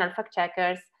 eternal fact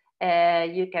checkers.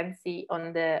 You can see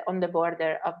on the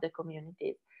border of the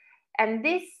communities. And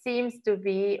this seems to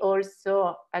be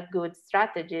also a good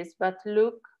strategy, but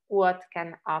look what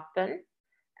can happen.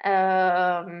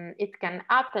 It can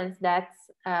happen that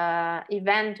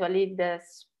eventually the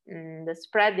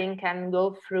spreading can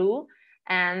go through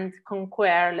and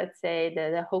conquer, let's say,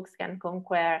 the hoax can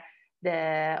conquer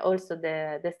also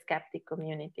the skeptic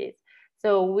communities.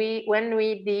 So when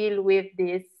we deal with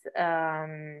this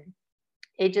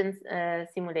agent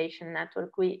simulation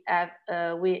network, we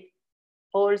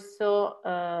always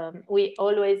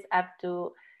have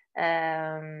to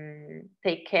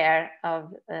take care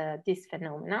of this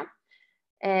phenomena.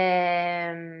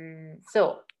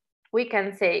 So we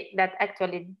can say that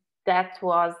actually that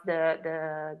was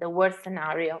the worst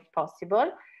scenario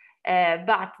possible,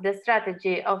 but the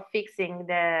strategy of fixing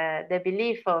the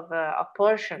belief of a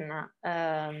portion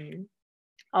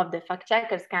of the fact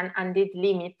checkers can indeed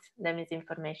limit the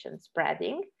misinformation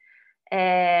spreading.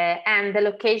 And the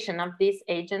location of these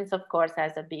agents, of course,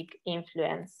 has a big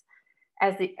influence,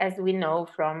 as we know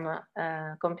from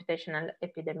computational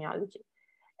epidemiology.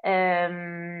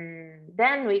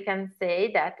 Then we can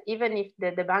say that even if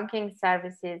the debunking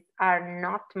services are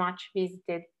not much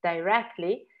visited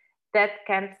directly, that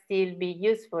can still be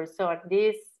useful. So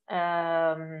these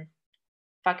eternal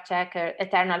fact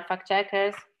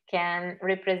checkers can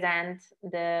represent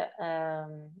the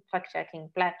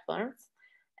fact-checking platforms.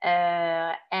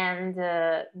 And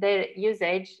their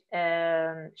usage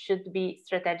should be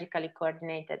strategically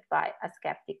coordinated by a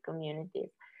skeptic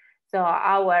community. So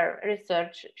our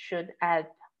research should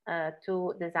help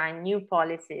to design new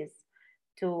policies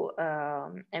to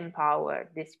empower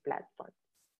this platform.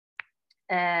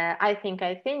 I think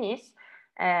I finished.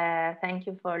 Thank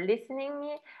you for listening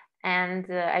me.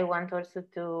 And I want also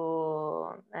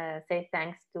to say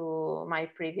thanks to my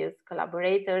previous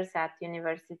collaborators at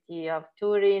University of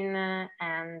Turin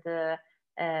and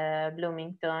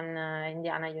Bloomington,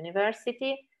 Indiana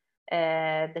University,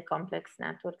 the Complex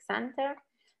Network Center.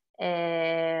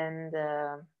 And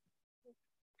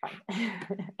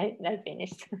I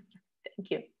finished.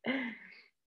 Thank you.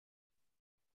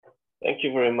 Thank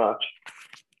you very much.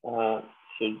 So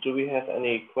do we have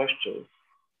any questions?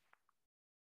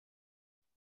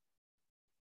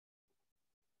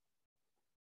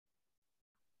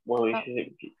 Well,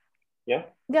 yeah?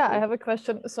 Yeah, I have a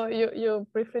question. So you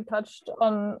briefly touched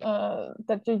on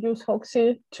that you use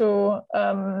Hoaxy to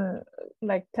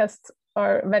like test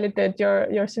or validate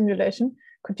your simulation.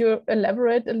 Could you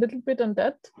elaborate a little bit on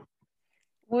that?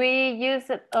 We use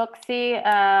Hoaxy,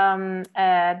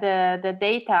 the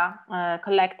data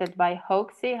collected by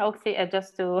Hoaxy. Hoaxy,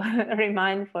 just to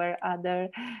remind for other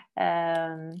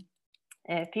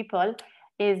people,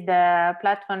 is the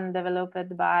platform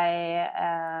developed by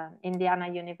Indiana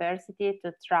University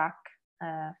to track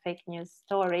fake news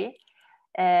story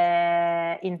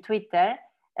in Twitter.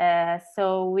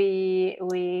 So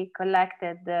we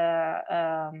collected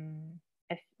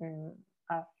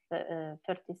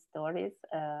 30 stories,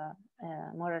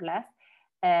 more or less,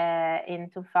 in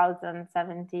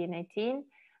 2017-18,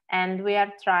 and we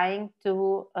are trying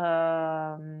to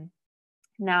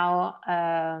now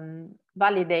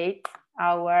validate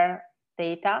our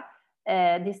data,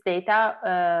 this data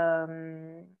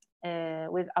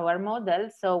with our model,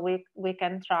 so we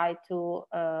can try to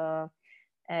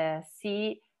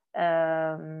see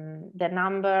the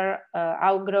number,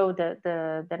 outgrow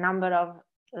the number of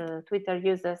Twitter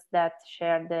users that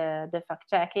share the fact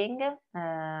checking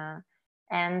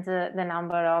and the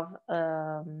number of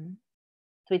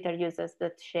Twitter users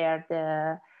that share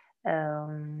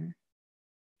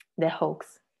the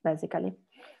hoax, basically.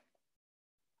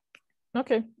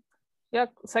 Okay, Yeah,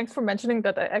 thanks for mentioning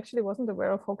that. I actually wasn't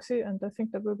aware of Hoxie, and I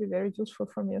think that will be very useful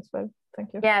for me as well.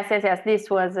 Thank you. Yes. This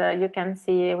was, you can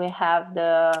see we have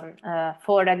the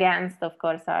for against, of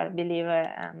course, our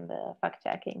believer and fact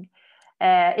checking.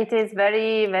 It is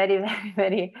very, very, very,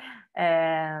 very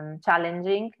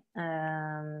challenging,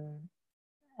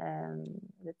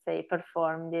 let's say,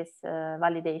 perform this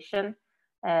validation,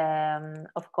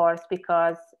 of course,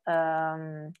 because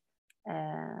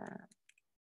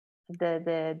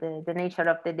the nature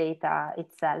of the data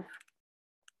itself.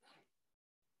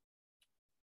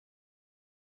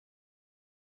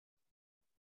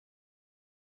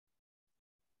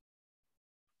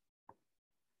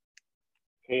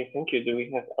 Okay, thank you. Do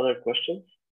we have other questions?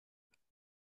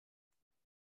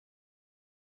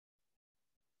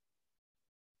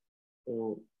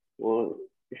 Well,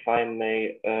 if I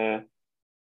may,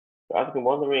 I've been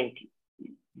wondering,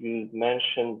 you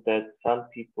mentioned that some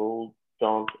people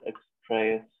don't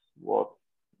express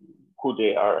who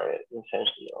they are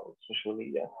essentially on social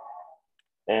media.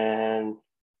 And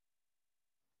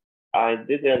I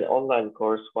did an online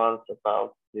course once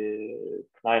about the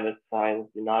climate science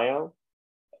denial.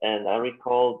 And I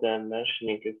recall them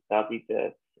mentioning a study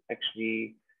that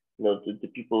actually, the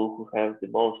people who have the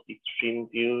most extreme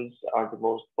views are the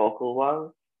most vocal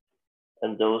ones.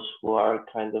 And those who are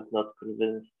kind of not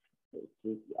convinced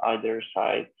to either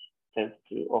side tend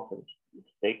to often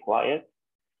stay quiet.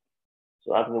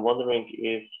 So I've been wondering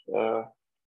if,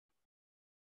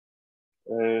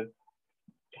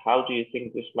 how do you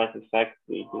think this might affect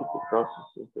the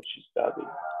processes that you study?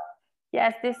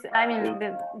 Yes, this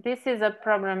is a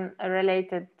problem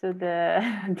related to the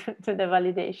to the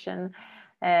validation,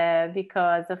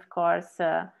 because of course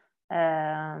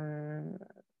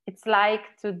it's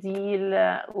like to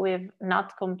deal with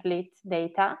not complete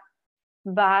data,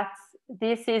 but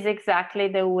this is exactly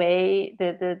the way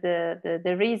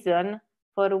the reason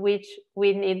for which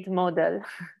we need model,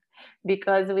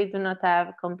 because we do not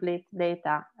have complete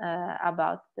data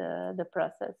about the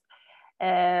process.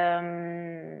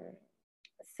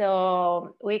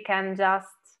 So we can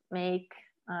just make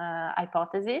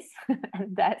hypotheses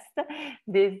and test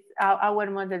this. Our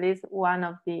model is one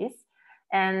of these.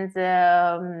 And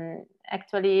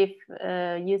actually, if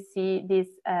you see this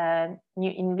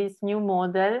in this new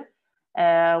model,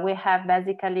 we have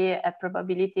basically a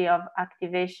probability of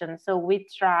activation. So we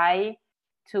try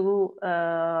to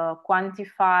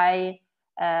quantify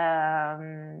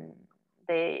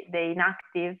the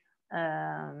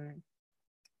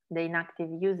inactive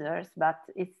users, but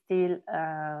it's still,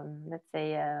 let's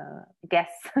say, a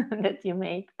guess that you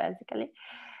make, basically.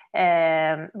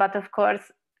 But of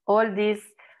course, all these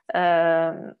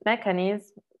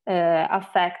mechanisms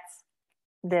affects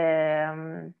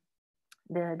the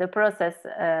process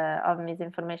of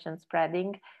misinformation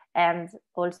spreading, and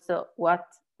also what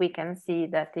we can see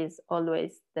that is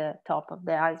always the top of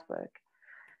the iceberg.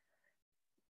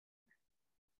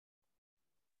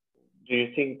 Do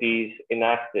you think these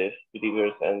inactive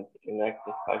believers and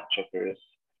inactive fact checkers,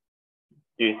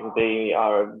 do you think they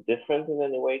are different in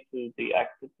any way to the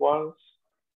active ones?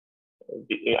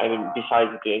 I mean,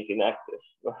 besides being inactive,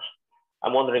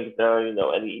 I'm wondering if there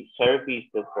are, any therapies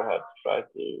that perhaps try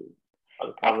to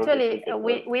uncover. Actually,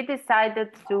 we decided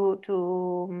to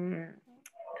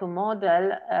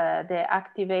model the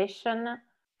activation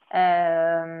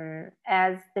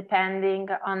as depending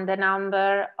on the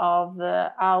number of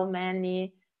how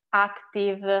many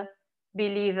active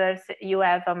believers you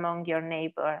have among your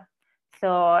neighbor.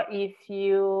 So if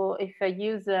a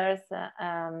users,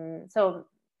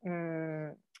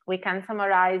 we can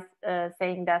summarize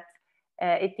saying that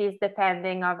it is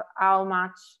depending on how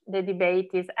much the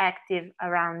debate is active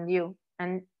around you,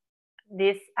 and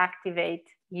this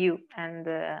activates you, and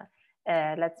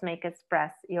let's make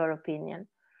express your opinion.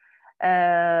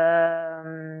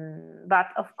 But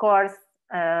of course,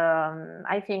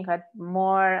 I think that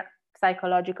more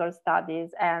psychological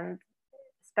studies and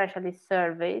especially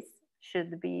surveys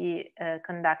should be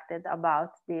conducted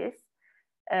about this.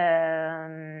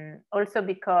 Also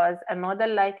because a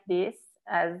model like this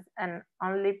has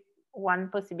only one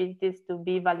possibility is to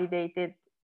be validated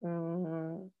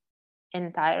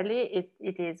entirely.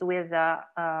 It is with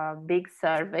a big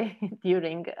survey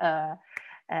during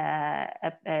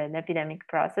an epidemic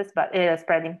process, but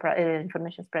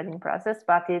information spreading process,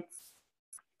 but it's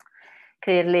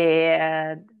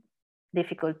clearly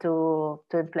difficult to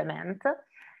implement.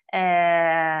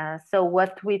 So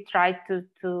what we tried to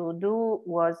do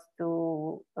was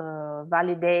to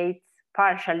validate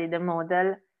partially the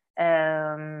model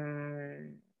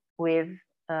with,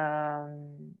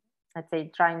 let's say,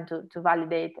 trying to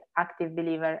validate active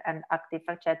believer and active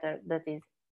fact checker, that is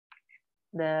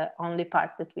the only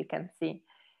part that we can see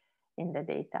in the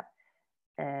data.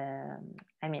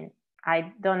 I mean,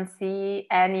 I don't see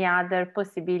any other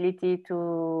possibility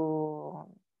to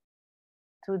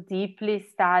deeply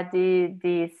study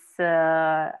this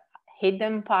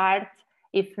hidden part,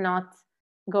 if not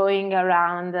going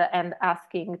around and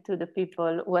asking to the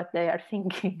people what they are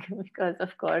thinking, because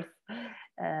of course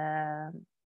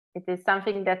it is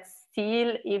something that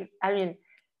still,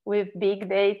 with big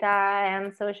data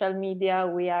and social media,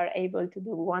 we are able to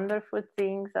do wonderful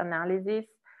things, analysis,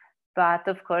 but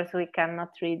of course we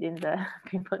cannot read in the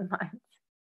people's minds,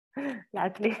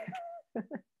 luckily.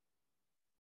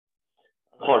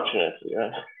 Unfortunately,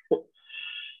 yeah.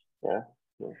 Yeah.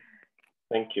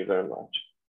 Thank you very much.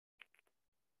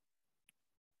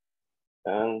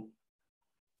 And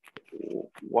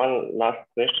one last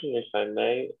question, if I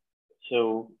may.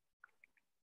 So,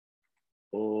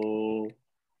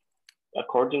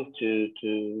 according to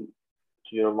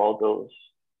your models,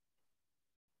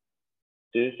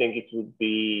 do you think it would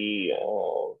be,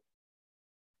 or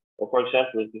for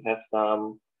example, if you have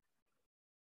some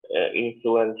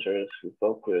influencers who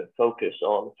focus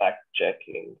on fact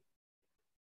checking,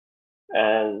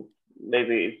 and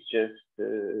maybe it's just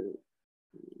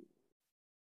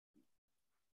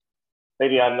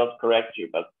maybe I'm not correct here,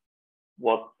 but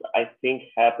what I think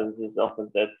happens is often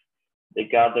that they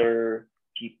gather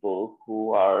people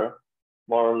who are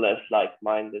more or less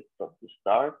like-minded from the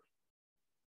start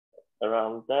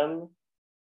around them,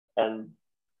 and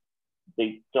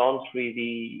they don't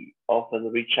really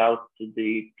often reach out to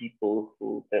the people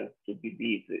who tend to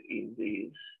believe in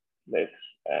these myths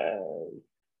and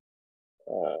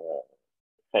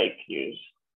fake news.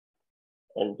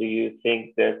 And do you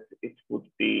think that it would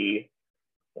be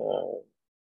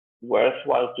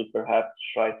worthwhile to perhaps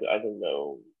try to, I don't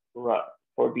know,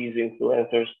 for these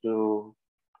influencers to,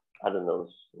 I don't know,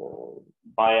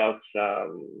 buy out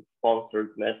some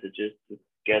sponsored messages to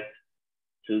get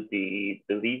to the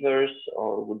believers,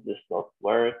 or would this not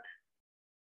work?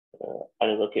 I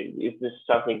don't know, is this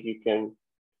something you can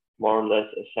more or less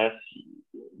assess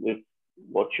with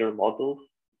what your models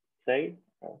say?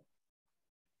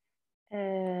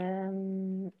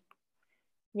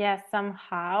 Yes,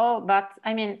 somehow, but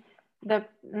I mean,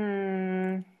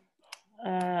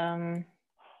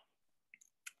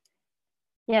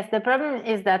 yes, the problem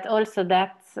is that also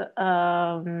that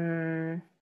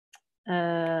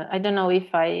I don't know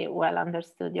if I well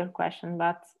understood your question,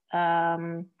 but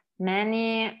there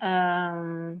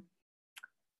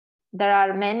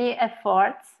are many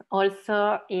efforts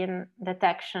also in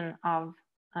detection of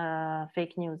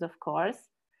fake news, of course.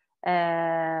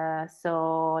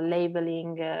 So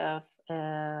labeling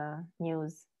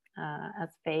news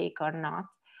as fake or not.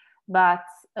 But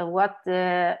what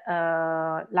the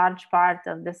large part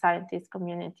of the scientist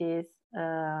communities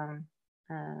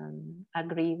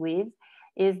agree with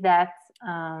is that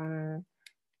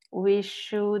we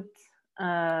should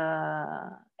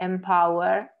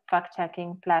empower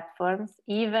fact-checking platforms,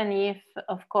 even if,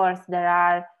 of course, there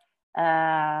are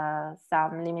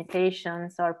some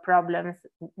limitations or problems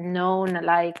known,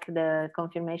 like the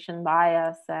confirmation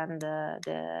bias and the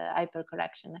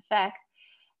hypercorrection effect,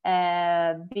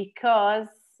 because,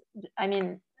 I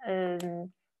mean,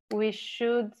 we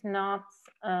should not,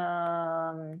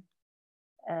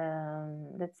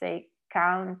 let's say,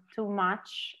 count too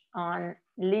much on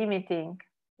limiting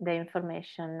the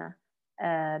information,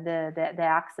 the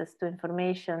access to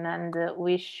information, and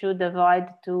we should avoid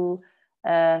to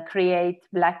create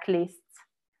blacklists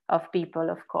of people,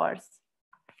 of course.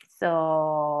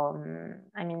 So,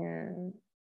 I mean,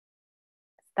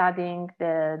 studying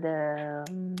I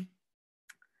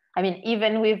mean,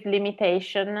 even with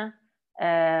limitation,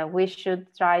 we should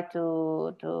try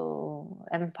to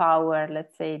empower,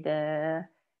 let's say, the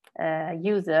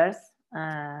users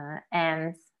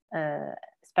and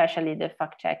especially the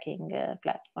fact-checking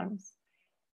platforms,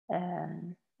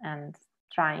 and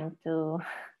trying to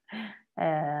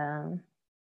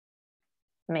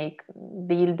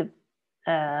build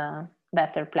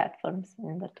better platforms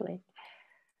in that way.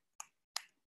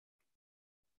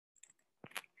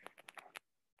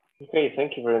 Okay,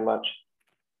 thank you very much.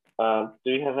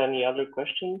 Do you have any other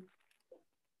questions?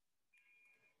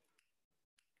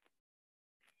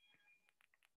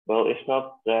 Well, if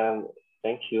not, then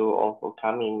thank you all for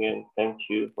coming, and thank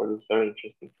you for this very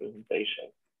interesting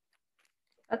presentation.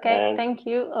 Okay, and thank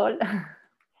you all.